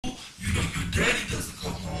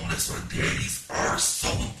are so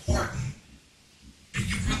important, and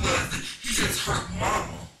you realize that he has hurt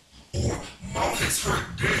mama, or mama has hurt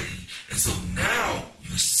daddy, and so now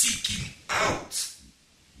you're seeking out,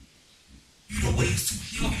 ways to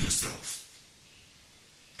heal yourself.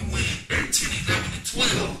 And when you're 18, 11, and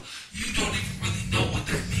 12, you don't even really know what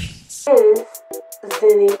that means. Is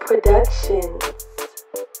Zinni Productions.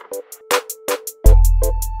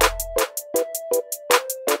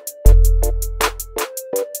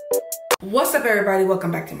 What's up, everybody?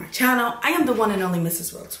 Welcome back to my channel. I am the one and only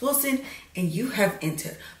Mrs. Rhodes-Wilson, and you have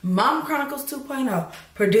entered Mom Chronicles 2.0,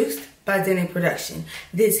 produced by Zinni Production.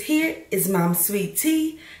 This here is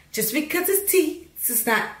momzsweettea. Just because it's tea does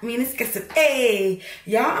not mean it's gossip. Hey,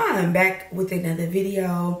 y'all, I'm back with another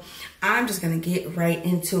video. I'm just gonna get right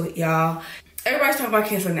into it, y'all. Everybody's talking about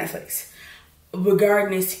canceling Netflix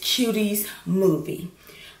regarding this Cuties movie.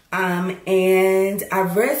 And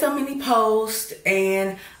I've read so many posts,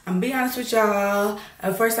 and I'm be honest with y'all,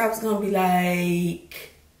 at first I was gonna be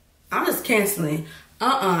like, I'm just canceling.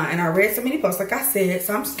 And I read so many posts, like I said,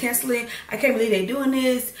 so I'm just canceling. I can't believe they're doing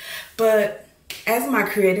this. But as my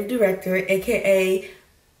creative director, aka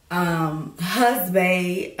husband,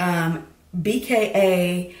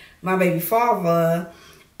 BKA my baby father,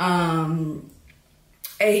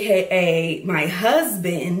 aka my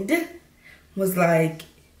husband, was like,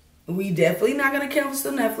 we definitely not gonna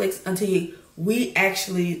cancel Netflix until we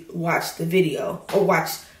actually watch the video or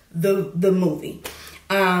watch the movie.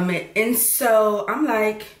 And so I'm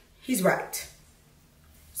like, he's right.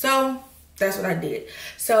 So that's what I did.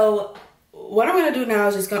 So what I'm gonna do now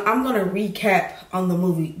is I'm gonna recap on the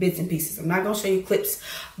movie bits and pieces. I'm not gonna show you clips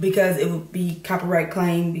because it would be copyright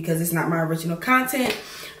claim because it's not my original content.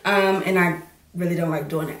 And I really don't like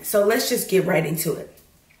doing that. So let's just get right into it.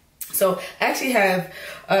 So I actually have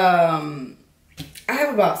I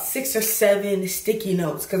have about 6 or 7 sticky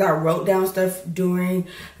notes because I wrote down stuff during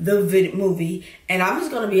the movie, and I'm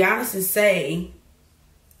just gonna be honest and say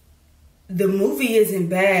the movie isn't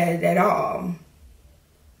bad at all.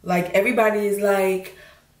 Like, everybody is like,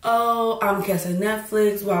 oh, I'm canceling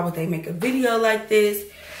Netflix, why would they make a video like this?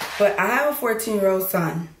 But I have a 14-year-old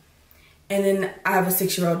son, and then I have a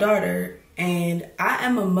 6-year-old daughter, and I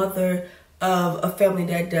am a mother of a family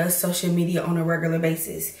that does social media on a regular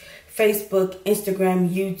basis. Facebook, Instagram,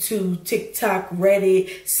 YouTube, TikTok, Reddit,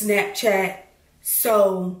 Snapchat.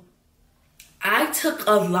 So I took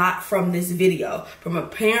a lot from this video, from a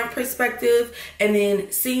parent perspective, and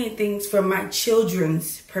then seeing things from my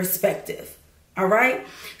children's perspective. All right?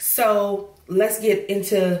 So let's get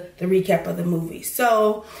into the recap of the movie.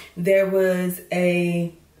 So there was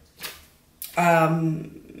a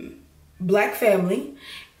black family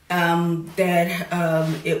that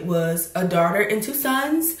it was a daughter and 2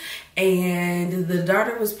 sons, and the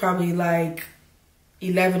daughter was probably like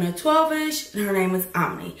 11 or 12-ish, and her name is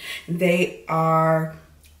Omni. They are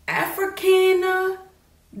African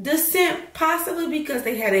descent, possibly because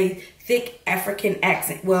they had a thick African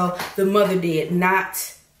accent. Well, the mother did,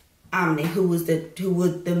 not Omni, who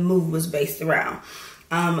the movie was based around.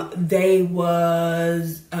 They were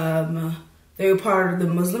part of the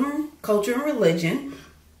Muslim culture and religion.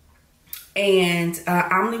 And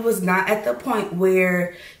Omni was not at the point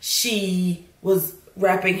where she was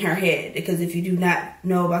wrapping her head, because if you do not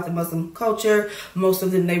know about the Muslim culture, most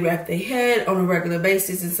of them, they wrap their head on a regular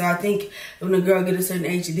basis. And so I think when a girl gets a certain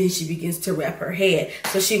age, then she begins to wrap her head.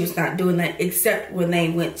 So she was not doing that, except when they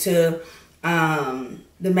went to the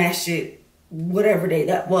masjid, whatever day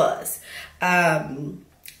that was.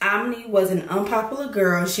 Omni was an unpopular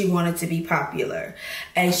girl. She wanted to be popular,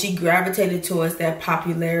 and she gravitated towards that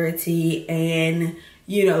popularity and,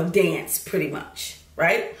 you know, dance pretty much,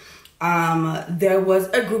 right? There was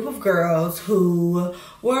a group of girls who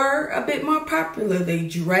were a bit more popular. They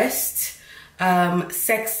dressed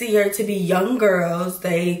sexier to be young girls.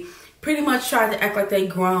 They pretty much tried to act like they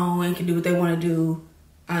grown and can do what they want to do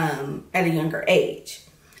at a younger age.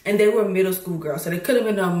 And they were middle school girls, so they could have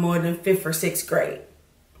been no more than 5th or 6th grade.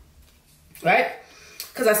 Right?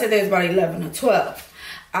 Because I said there was about 11 or 12.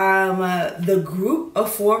 The group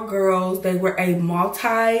of 4 girls, they were a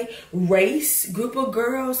multi-race group of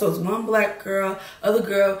girls. So it was one black girl, other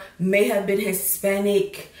girl may have been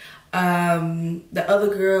Hispanic. The other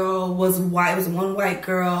girl was white. It was one white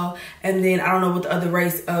girl, and then I don't know what the other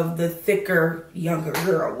race of the thicker, younger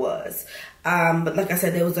girl was. But like I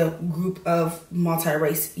said, there was a group of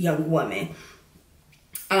multi-race young women.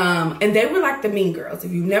 And they were like the Mean Girls.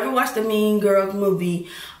 If you've never watched the Mean Girls movie,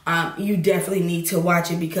 you definitely need to watch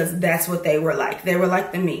it, because that's what they were like. They were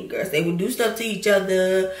like the Mean Girls. They would do stuff to each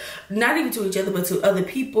other, not even to each other, but to other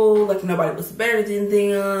people, like nobody was better than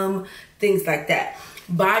them, things like that.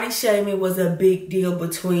 body shaming was a big deal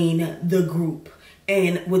between the group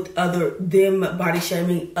and with them body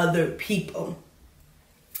shaming other people.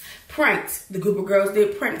 Pranks. The group of girls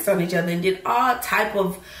did pranks on each other and did all type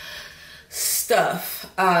of stuff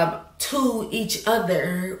to each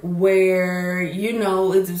other, where, you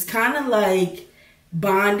know, it was kind of like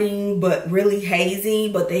bonding but really hazy,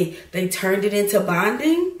 but they turned it into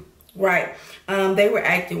bonding, right? They were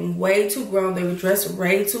acting way too grown. They were dressed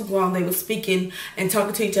way too grown. They were speaking and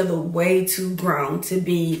talking to each other way too grown to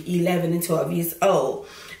be 11 and 12 years old.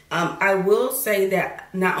 I will say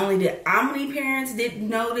that not only did Omni parents didn't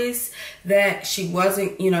notice that she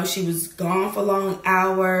wasn't, you know, she was gone for long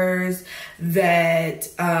hours, that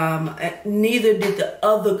neither did the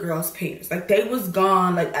other girls' parents. Like, they was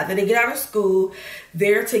gone, like, after they get out of school,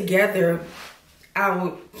 they're together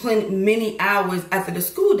many hours after the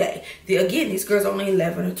school day. Again, these girls are only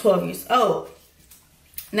 11 or 12 years old.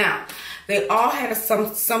 Now, they all had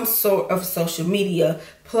some sort of social media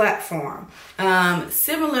platform.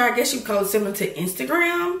 Similar, I guess you could call it similar to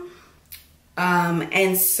Instagram.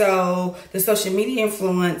 And so the social media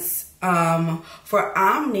influence for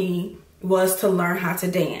Omni was to learn how to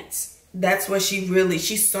dance. That's where she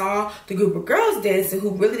saw the group of girls dancing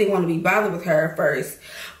who really didn't want to be bothered with her at first.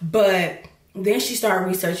 But then she started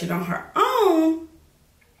researching on her own,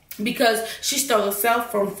 because she stole a cell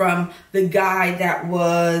phone from the guy that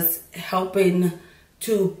was helping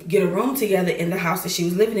to get a room together in the house that she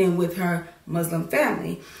was living in with her Muslim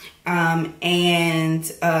family.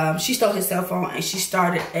 She stole his cell phone and she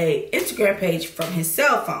started a Instagram page from his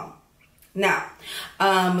cell phone. Now,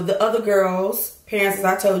 the other girls' parents, as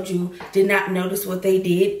I told you, did not notice what they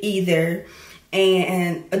did either.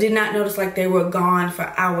 And did not notice, like, they were gone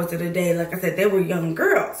for hours of the day. Like I said, they were young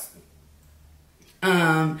girls.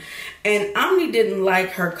 And Omni didn't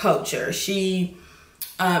like her culture. She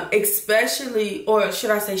especially, or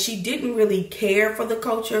should I say, she didn't really care for the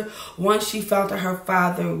culture once she found that her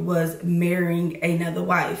father was marrying another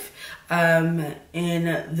wife. In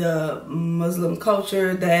the Muslim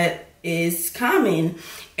culture, that is common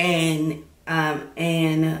and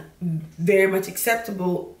very much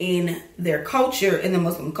acceptable in their culture, in the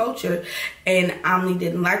Muslim culture. And Omni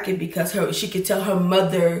didn't like it because she could tell her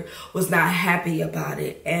mother was not happy about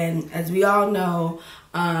it. And as we all know,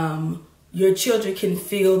 your children can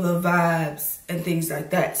feel the vibes and things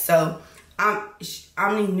like that. So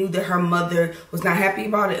Omni knew that her mother was not happy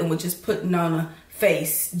about it and was just putting on a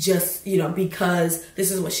face, just, you know, because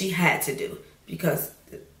this is what she had to do, because,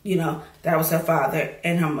 you know, that was her father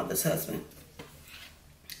and her mother's husband.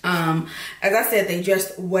 As I said, they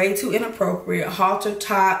dressed way too inappropriate. Halter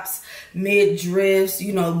tops, mid-drifts,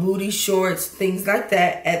 you know, booty shorts, things like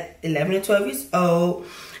that at 11 and 12 years old.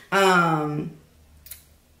 I'm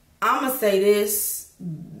going to say this.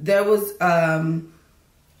 There was a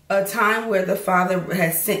time where the father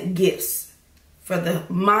had sent gifts for the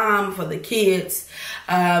mom, for the kids.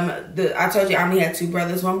 I told you Omni had two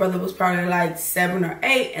brothers. One brother was probably like 7 or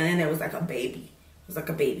 8, and then there was like a baby. It was like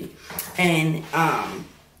a baby. And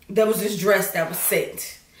there was this dress that was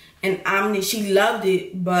sent. And Omni, she loved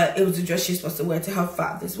it, but it was a dress she was supposed to wear to her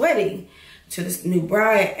father's wedding, to this new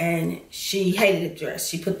bride, and she hated the dress.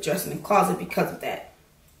 She put the dress in the closet because of that.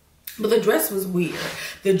 But the dress was weird.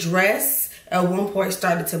 The dress at one point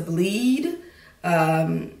started to bleed,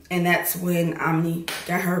 and that's when Omni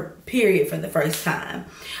got her period for the first time.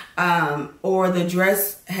 Or the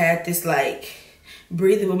dress had this like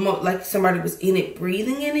breathing remote, like somebody was in it,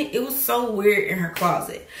 breathing in it. It was so weird in her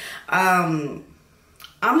closet.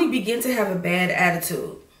 Omni began to have a bad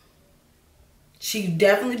attitude. She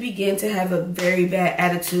definitely began to have a very bad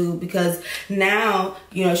attitude, because now,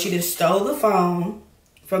 you know, she just stole the phone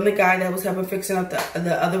from the guy that was helping fixing up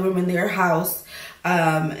the other room in their house.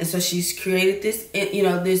 And so she's created this,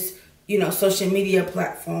 social media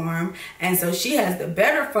platform. And so she has the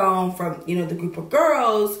better phone from, the group of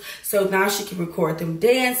girls. So now she can record them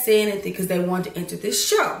dancing and because they want to enter this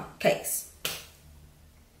showcase.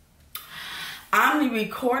 Omni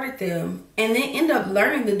recorded them and then ended up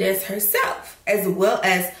learning the dance herself, as well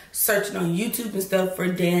as searching on YouTube and stuff for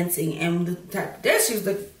dancing. And the type of dance she was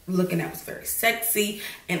looking at was very sexy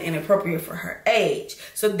and inappropriate for her age.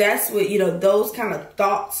 So that's what, those kind of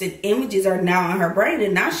thoughts and images are now in her brain.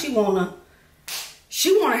 And now she wanna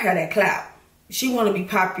have that clout. She wanna be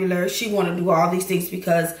popular. She wanna do all these things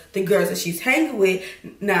because the girls that she's hanging with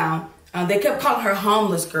now, they kept calling her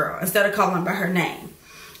homeless girl instead of calling her by her name.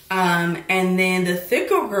 And then the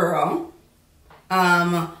thicker girl,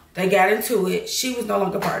 they got into it. She was no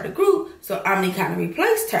longer part of the group, so Omni kind of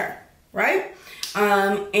replaced her, right?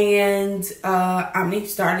 And Omni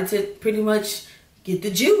started to pretty much get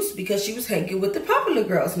the juice because she was hanging with the popular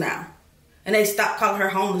girls now. And they stopped calling her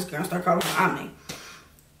homeless girl and started calling her Omni.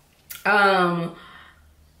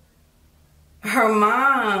 Omni's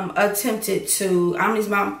mom attempted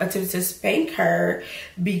to spank her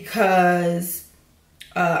because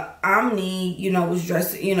Omni, was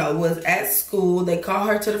dressed, was at school. They called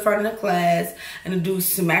her to the front of the class and the dude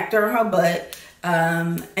smacked her on her butt.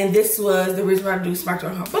 And this was the reason why the dude smacked her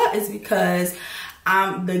on her butt is because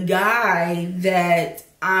the guy that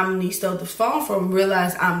Omni stole the phone from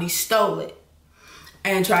realized Omni stole it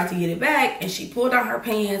and tried to get it back, and she pulled down her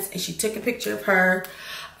pants and she took a picture of her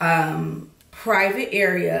private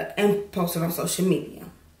area and posted on social media.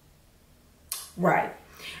 Right.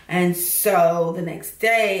 And so the next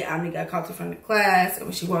day, Omni got called to front of the class, and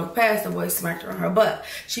when she walked past, the boy smacked her on her butt.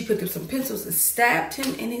 She picked up some pencils and stabbed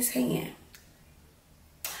him in his hand.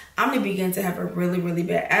 Omni began to have a really, really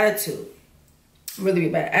bad attitude. Really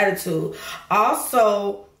bad attitude.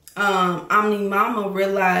 Also, Omni mama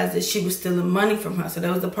realized that she was stealing money from her. So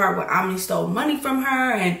there was the part where Omni stole money from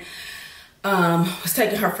her and was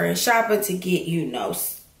taking her friend shopping to get,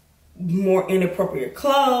 more inappropriate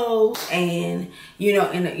clothes and,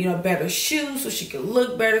 better shoes so she could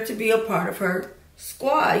look better to be a part of her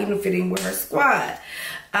squad, fit in with her squad.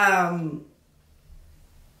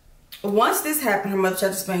 Once this happened, her mother tried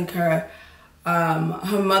to spank her.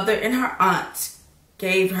 Her mother and her aunt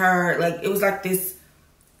gave her, it was like this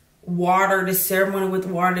water, this ceremony with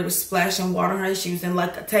water. They was splashing water on her. She was in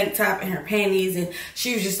like a tank top and her panties, and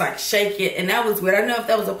she was just like shaking. And that was weird. I don't know if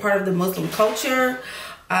that was a part of the Muslim culture,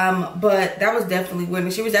 but that was definitely weird.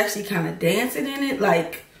 And she was actually kind of dancing in it,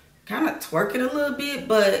 like kind of twerking a little bit,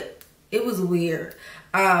 but it was weird.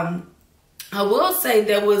 I will say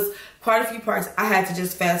there was quite a few parts I had to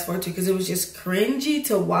just fast forward to because it was just cringy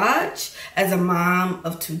to watch as a mom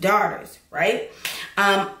of 2 daughters, right?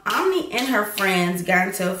 Omni and her friends got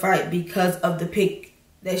into a fight because of the pic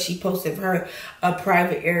that she posted of her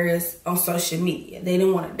private areas on social media. They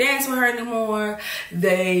didn't want to dance with her anymore.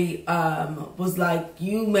 They was like,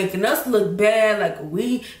 you making us look bad. Like,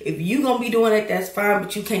 if you gonna be doing it, that's fine,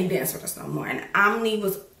 but you can't dance with us no more. And Omni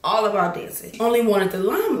was all about dancing. She only wanted the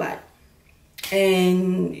limelight.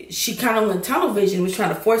 And she kind of went tunnel vision, was trying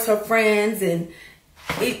to force her friends, and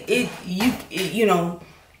a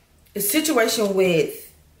situation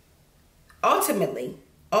with ultimately,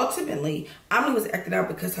 Omni was acting out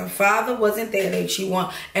because her father wasn't there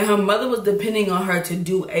and her mother was depending on her to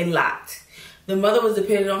do a lot. The mother was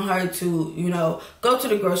depending on her to, go to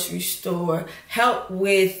the grocery store, help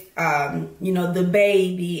with, the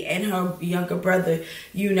baby and her younger brother,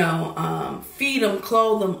 feed them,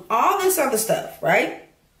 clothe them, all this other stuff, right?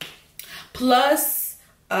 Plus,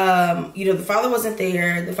 the father wasn't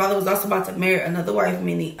there. The father was also about to marry another wife,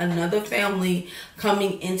 meaning another family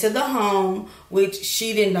coming into the home, which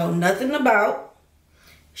she didn't know nothing about.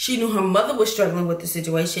 She knew her mother was struggling with the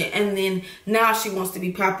situation, and then now she wants to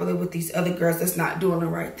be popular with these other girls that's not doing the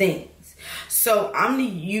right things. So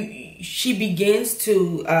she begins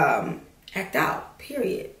to act out,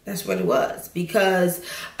 period. That's what it was. Because,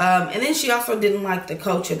 and then she also didn't like the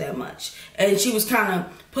culture that much. And she was kind of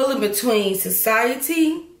pulling between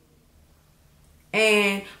society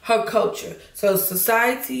and her culture. So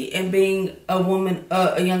society and being a woman,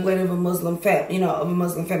 a young lady of a Muslim family, of a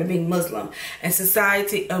Muslim family, being Muslim, and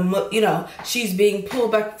society, she's being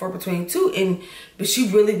pulled back and forth between two, but she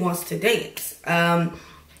really wants to dance.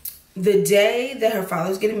 The day that her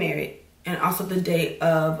father's getting married, and also the day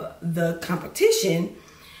of the competition,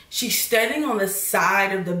 she's standing on the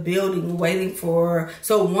side of the building waiting for her.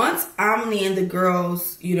 So once Omni and the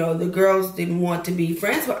girls, the girls didn't want to be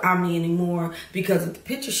friends with Omni anymore because of the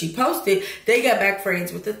picture she posted, they got back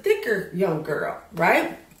friends with the thicker young girl,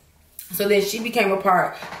 right? So then she became a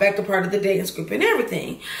part of the dance group and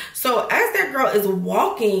everything. So as that girl is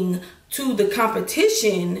walking to the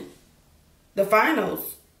competition, the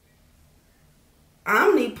finals,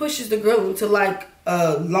 Omni pushes the girl into like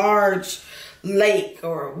a large lake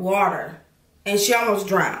or water, and she almost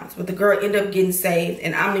drowns, but the girl ended up getting saved,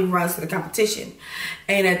 and Omni runs to the competition.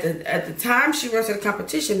 And at the time she runs to the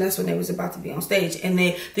competition, that's when they was about to be on stage, and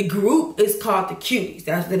the group is called the Cuties.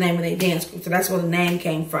 That's the name of their dance group, so that's where the name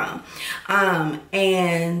came from. As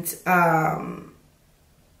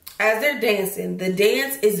they're dancing, the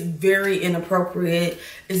dance is very inappropriate.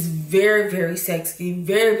 It's very, very sexy,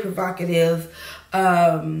 very provocative.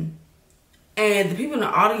 And the people in the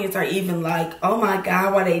audience are even like, oh my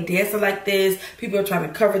God, why they dancing like this? People are trying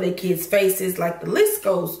to cover their kids' faces. Like, the list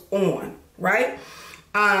goes on, right?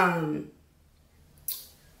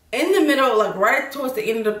 in the middle, like right towards the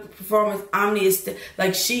end of the performance, Omni is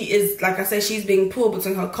like, she is, like I said, she's being pulled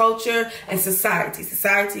between her culture and society.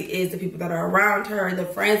 Society is the people that are around her, the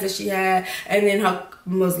friends that she had, and then her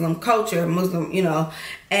Muslim culture, you know,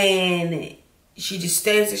 and she just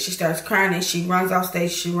stays there, she starts crying, and she runs off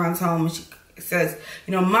stage, she runs home, and she says,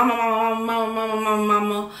 you know, mama, mama, mama, mama,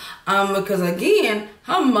 mama, mama, because again,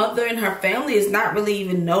 her mother and her family is not really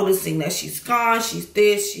even noticing that she's gone, she's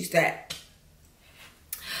this, she's that.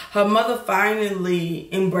 Her mother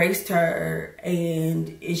finally embraced her,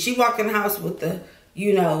 and she walked in the house with the,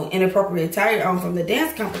 you know, inappropriate attire on from the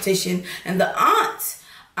dance competition, and the aunt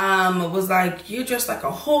was like, you're dressed like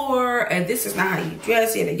a whore, and this is not how you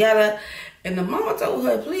dress, yada yada. And the mama told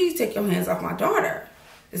her, please take your hands off my daughter.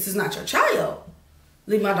 This is not your child.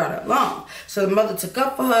 Leave my daughter alone. So the mother took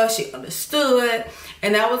up for her. She understood,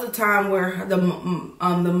 and that was a time where the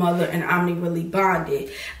mother and Omni really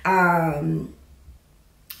bonded. And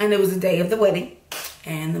it was the day of the wedding,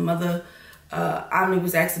 and the mother, Omni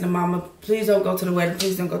was asking the mama, please don't go to the wedding,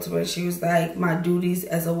 please don't go to the wedding. She was like, my duties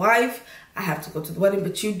as a wife, I have to go to the wedding,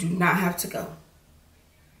 but you do not have to go.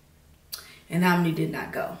 And Omni did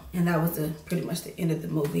not go, and that was pretty much the end of the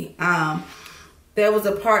movie. There was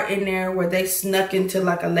a part in there where they snuck into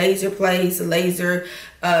like a laser place, a laser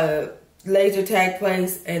tag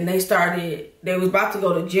place, and they was about to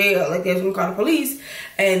go to jail, like they was gonna call the police,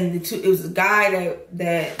 and it was a guy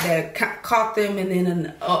that caught them, and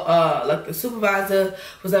then like the supervisor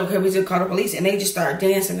was like, okay, we just call the police, and they just started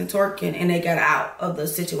dancing and twerking, and they got out of the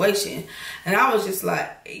situation. And I was just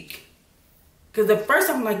like, because the first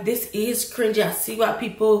time I'm like, this is cringy. I see why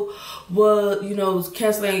people were, you know,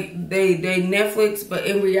 canceling they Netflix, but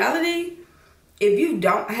in reality, if you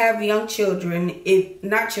don't have young children,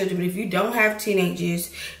 if you don't have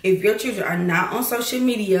teenagers, if your children are not on social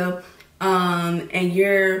media, and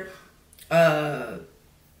you're, you know,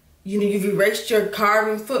 you've erased your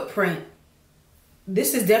carbon footprint,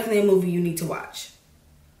 this is definitely a movie you need to watch.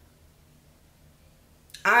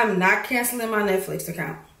 I'm not canceling my Netflix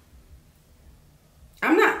account.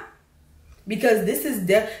 I'm not. Because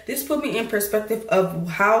this put me in perspective of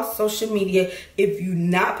how social media, if you're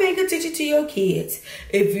not paying attention to your kids,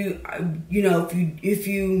 if you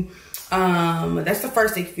that's the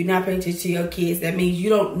first thing. If you're not paying attention to your kids, that means you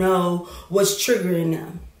don't know what's triggering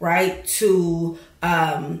them, right? To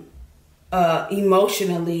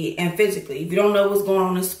emotionally and physically. If you don't know what's going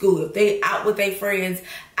on in school, if they out with their friends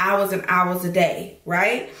hours and hours a day,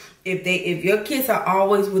 right? If your kids are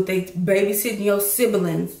always with they babysitting your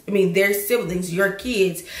siblings, their siblings, your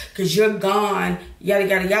kids, because you're gone, yada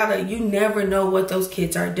yada yada, you never know what those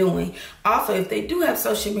kids are doing. Also, if they do have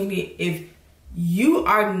social media, if you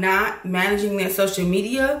are not managing their social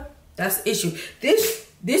media, that's the issue. This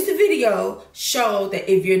video showed that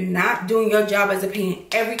if you're not doing your job as a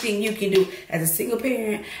parent, everything you can do as a single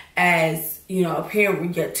parent, as a parent, we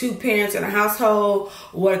get two parents in a household,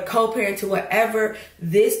 or co-parent, or whatever,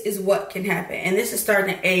 this is what can happen. And this is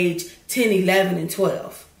starting at age 10, 11, and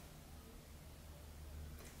 12.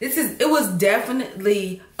 It was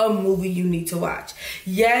definitely a movie you need to watch.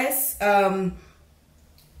 Yes,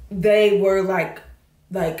 they were like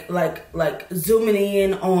zooming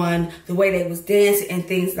in on the way they was dancing and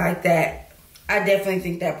things like that. I definitely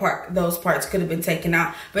think those parts could have been taken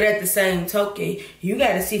out. But at the same token, you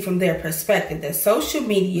got to see from their perspective that social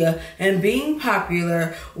media and being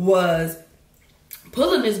popular was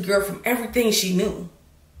pulling this girl from everything she knew.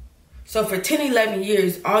 So for 10, 11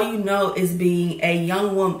 years, all you know is being a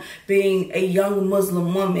young woman, being a young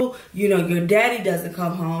Muslim woman. Your daddy doesn't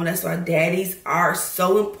come home. That's why daddies are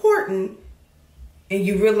so important. And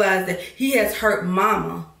you realize that he has hurt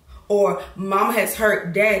mama, or mama has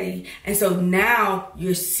hurt daddy. And so now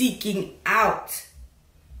you're seeking out,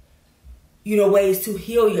 ways to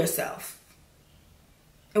heal yourself.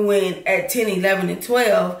 And when at 10, 11, and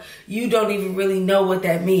 12, you don't even really know what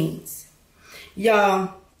that means.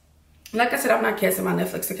 Y'all, like I said, I'm not canceling my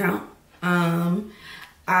Netflix account.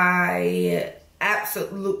 I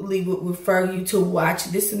absolutely would refer you to watch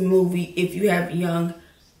this movie if you have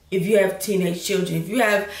teenage children. If you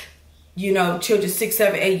have, children 6,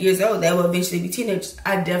 7, 8 years old that will eventually be teenagers,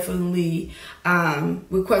 I definitely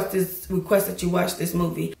request that you watch this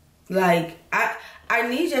movie. Like, I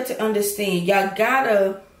need y'all to understand, y'all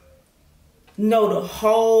gotta know the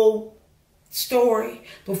whole story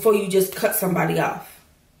before you just cut somebody off.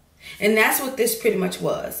 And that's what this pretty much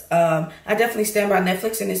was. I definitely stand by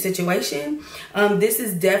Netflix in this situation. This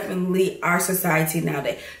is definitely our society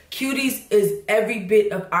nowadays. Cuties is every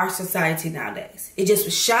bit of our society nowadays. It just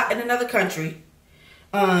was shot in another country.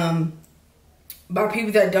 by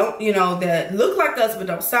people that don't, you know, that look like us but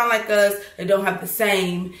don't sound like us. They don't have the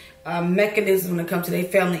same mechanism when it comes to their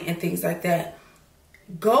family and things like that.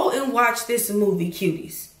 Go and watch this movie,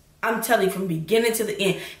 Cuties. I'm telling you, from beginning to the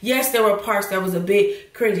end. Yes, there were parts that was a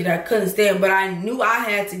bit cringy that I couldn't stand, but I knew I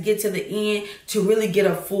had to get to the end to really get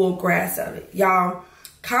a full grasp of it. Y'all,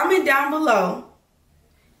 comment down below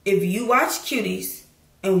if you watch Cuties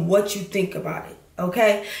and what you think about it.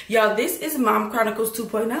 Okay? Y'all, this is Mom Chronicles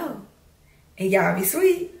 2.0. And y'all be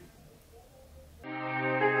sweet.